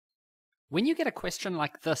When you get a question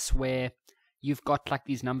like this where you've got like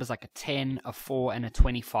these numbers like a 10, a 4, and a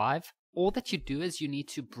 25, all that you do is you need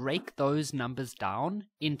to break those numbers down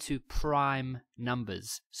into prime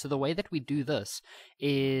numbers. So the way that we do this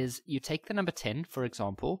is you take the number 10, for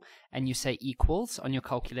example, and you say equals on your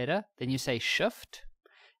calculator, then you say shift,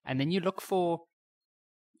 and then you look for,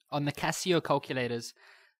 on the Casio calculators,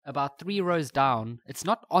 about 3 rows down, it's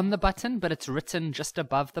not on the button, but it's written just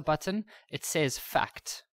above the button, it says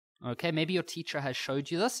fact. Okay, maybe your teacher has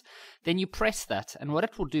showed you this. Then you press that, and what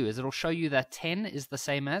it will do is it will show you that 10 is the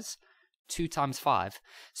same as 2 times 5.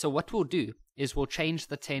 So what we'll do is we'll change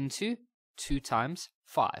the 10 to 2 times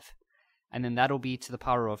 5. And then that'll be to the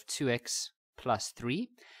power of 2x plus 3.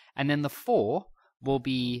 And then the 4 will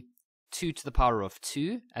be 2 to the power of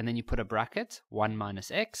 2, and then you put a bracket, 1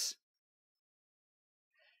 minus x.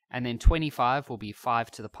 And then 25 will be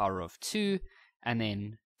 5 to the power of 2, and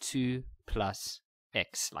then 2 plus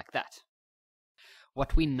x, like that.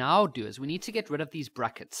 What we now do is we need to get rid of these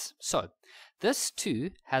brackets. So this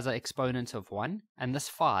 2 has an exponent of 1, and this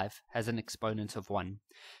 5 has an exponent of 1.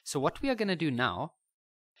 So what we are going to do now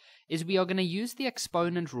is we are going to use the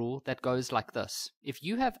exponent rule that goes like this. If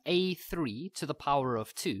you have a3 to the power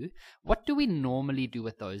of 2, what do we normally do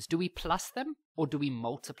with those? Do we plus them or do we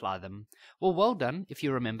multiply them? Well done if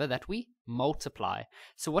you remember that we multiply.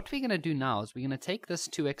 So what we're going to do now is we're going to take this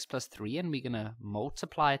 2x plus 3 and we're going to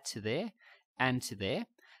multiply it to there and to there.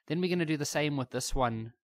 Then we're going to do the same with this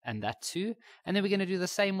one and that 2. And then we're going to do the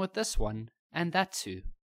same with this one and that 2.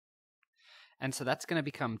 And so that's going to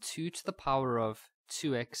become 2 to the power of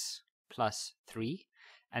 2x plus 3,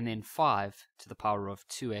 and then 5 to the power of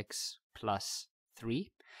 2x plus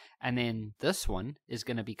 3, and then this one is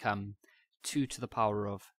going to become 2 to the power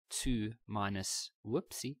of 2 minus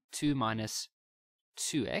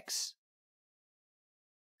 2x,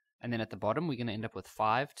 and then at the bottom we're going to end up with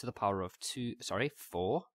 5 to the power of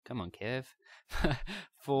 4, come on Kev,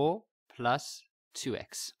 4 plus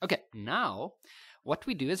 2x. Okay, now what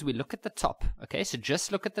we do is we look at the top. Okay, so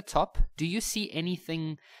just look at the top. Do you see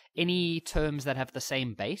anything, any terms that have the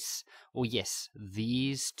same base? Or yes,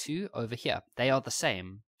 these two over here, they are the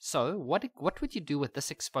same. So what would you do with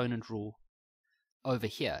this exponent rule over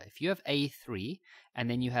here? If you have a3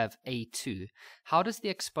 and then you have a2, how does the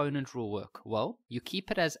exponent rule work? Well, you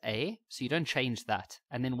keep it as a, so you don't change that.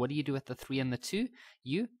 And then what do you do with the 3 and the 2?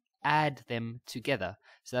 You add them together.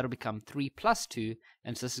 So that'll become 3 plus 2,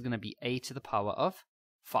 and so this is going to be a to the power of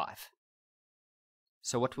 5.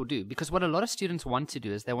 So what we'll do, because what a lot of students want to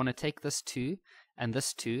do is they want to take this 2 and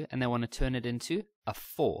this 2 and they want to turn it into a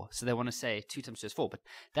 4. So they want to say 2 times 2 is 4, but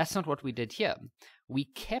that's not what we did here. We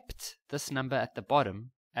kept this number at the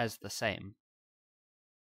bottom as the same.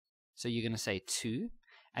 So you're going to say 2,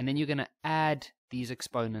 and then you're going to add these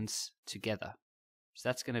exponents together. So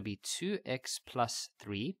that's going to be 2x plus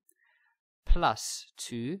 3 plus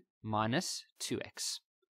 2 minus 2x.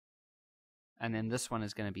 And then this one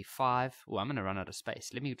is going to be 5. Oh, I'm going to run out of space.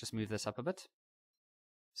 Let me just move this up a bit.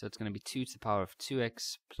 So it's going to be 2 to the power of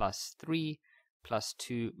 2x plus 3 plus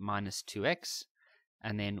 2 minus 2x.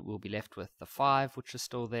 And then we'll be left with the 5, which is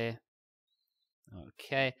still there.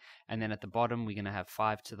 Okay. And then at the bottom, we're going to have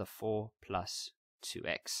 5 to the 4 plus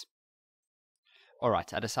 2x.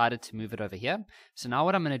 Alright, I decided to move it over here. So now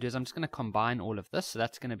what I'm going to do is I'm just going to combine all of this. So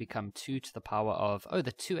that's going to become 2 to the power of,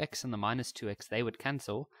 the 2x and the minus 2x, they would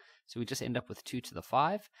cancel. So we just end up with 2 to the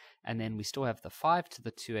 5. And then we still have the 5 to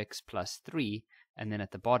the 2x plus 3. And then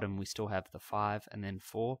at the bottom, we still have the 5 and then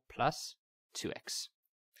 4 plus 2x.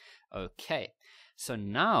 Okay, so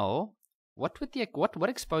now what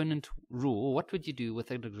exponent rule, what would you do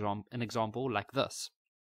with an example like this?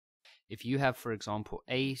 If you have, for example,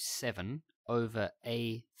 a7 over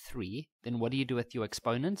a3, then what do you do with your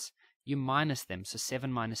exponents? You minus them. So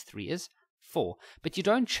 7 minus 3 is 4. But you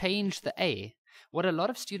don't change the a. What a lot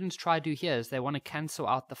of students try to do here is they want to cancel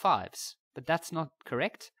out the 5s. But that's not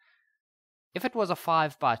correct. If it was a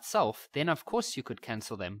 5 by itself, then of course you could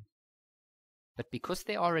cancel them. But because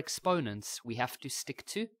they are exponents, we have to stick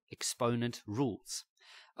to exponent rules.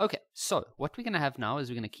 Okay, so what we're going to have now is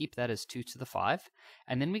we're going to keep that as 2 to the 5.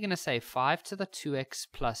 And then we're going to say 5 to the 2x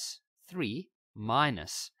plus 3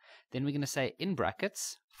 minus, then we're going to say in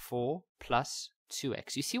brackets 4 plus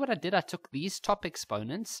 2x. You see what I did? I took these top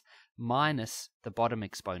exponents minus the bottom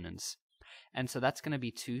exponents. And so that's going to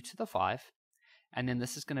be 2 to the 5. And then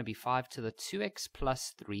this is going to be 5 to the 2x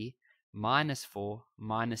plus 3 minus 4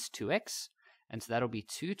 minus 2x. And so that'll be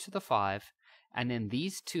 2 to the 5. And then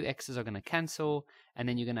these two x's are going to cancel. And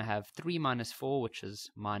then you're going to have 3 minus 4, which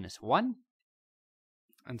is minus 1.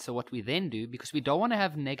 And so what we then do, because we don't want to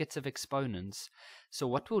have negative exponents, so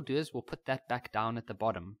what we'll do is we'll put that back down at the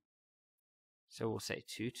bottom. So we'll say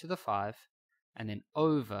 2 to the 5, and then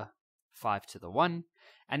over 5 to the 1.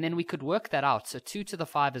 And then we could work that out. So 2 to the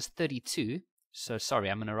 5 is 32. So sorry,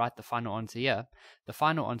 I'm going to write the final answer here. The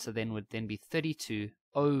final answer then would then be 32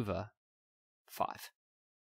 over 5.